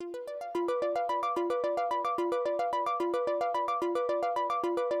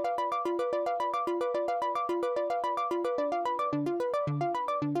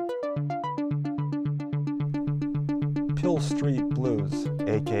Pill Street Blues,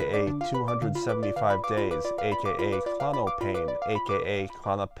 aka 275 Days, aka Clonopane, aka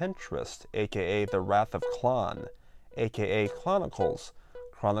Clonopinterest, aka The Wrath of Clon, aka Chronicles,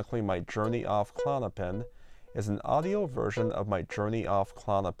 chronicling my journey off Klonopin, is an audio version of my journey off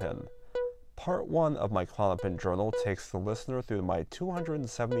Klonopin. Part 1 of my Klonopin journal takes the listener through my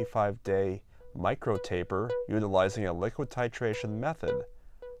 275-day microtaper utilizing a liquid titration method,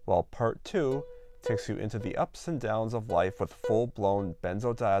 while Part 2 takes you into the ups and downs of life with full-blown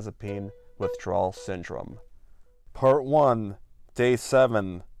benzodiazepine withdrawal syndrome. Part 1, Day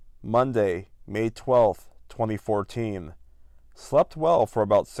 7, Monday, May 12th, 2014. Slept well for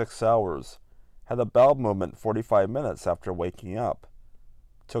about 6 hours. Had a bowel movement 45 minutes after waking up.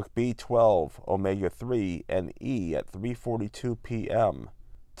 Took B12, omega-3, and E at 3:42 p.m.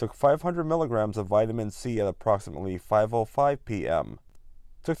 Took 500 milligrams of vitamin C at approximately 5:05 p.m.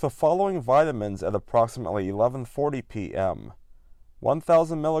 Took the following vitamins at approximately 11:40 p.m.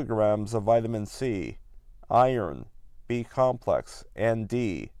 1,000 milligrams of vitamin C, iron, B complex, and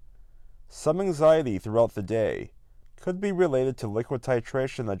D. Some anxiety throughout the day. Could be related to liquid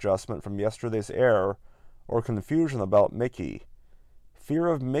titration adjustment from yesterday's error or confusion about Mickey. Fear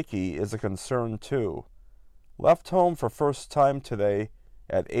of Mickey is a concern too. Left home for first time today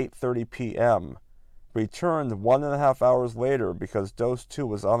at 8:30 p.m. Returned 1.5 hours later because dose 2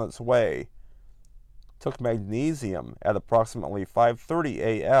 was on its way. Took magnesium at approximately 5:30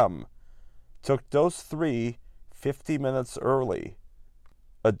 a.m. Took dose 3 50 minutes early.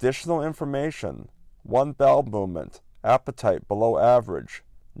 Additional information: 1 bowel movement, appetite below average,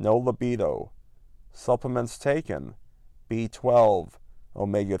 no libido. Supplements taken: B12,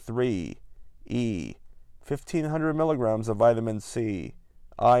 omega-3, E, 1,500 milligrams of vitamin C,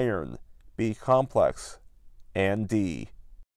 iron, B complex, and D.